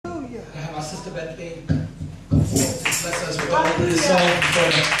our sister Bethane come forth. Bless us with all this song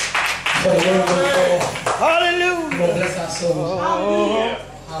for the word will fall. Hallelujah. Lord, bless our souls. Hallelujah.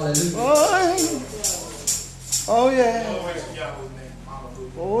 Hallelujah. Oh yeah.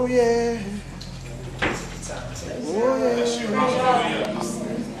 Oh yeah. Oh yeah.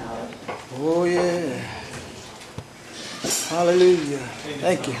 Oh yeah. Hallelujah.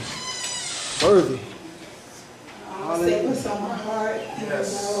 Thank you. Worthy. I say what's on my heart, even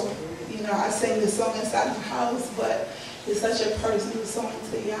though, I sing this song inside my house, but it's such a personal song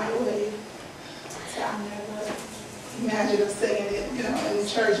to Yahweh. So I never imagine us singing it, in the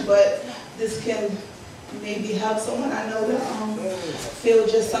church, but this can maybe help someone I know to feel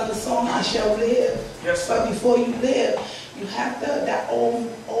just sung the song, I shall live. Yes, but before you live, you have to, that old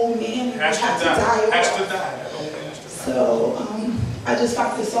man, you have to die off. So I just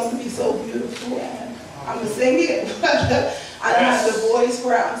found this song to be so beautiful, and I'm going to sing it. I don't have the voice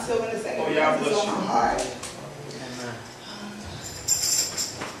for it. I'm still going to sing it because it's on my heart.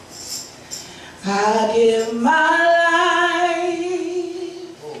 I give my life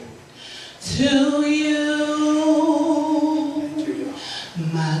to you,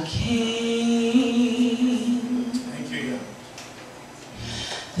 my King. Thank you.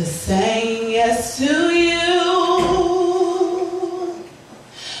 The saying yes to you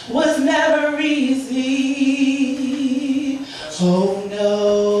was never easy. Oh no.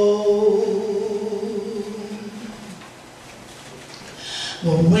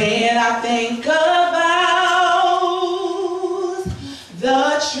 But when I think about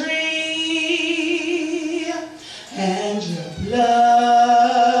the tree and your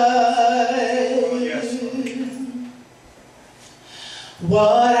blood,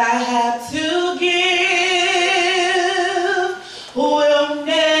 what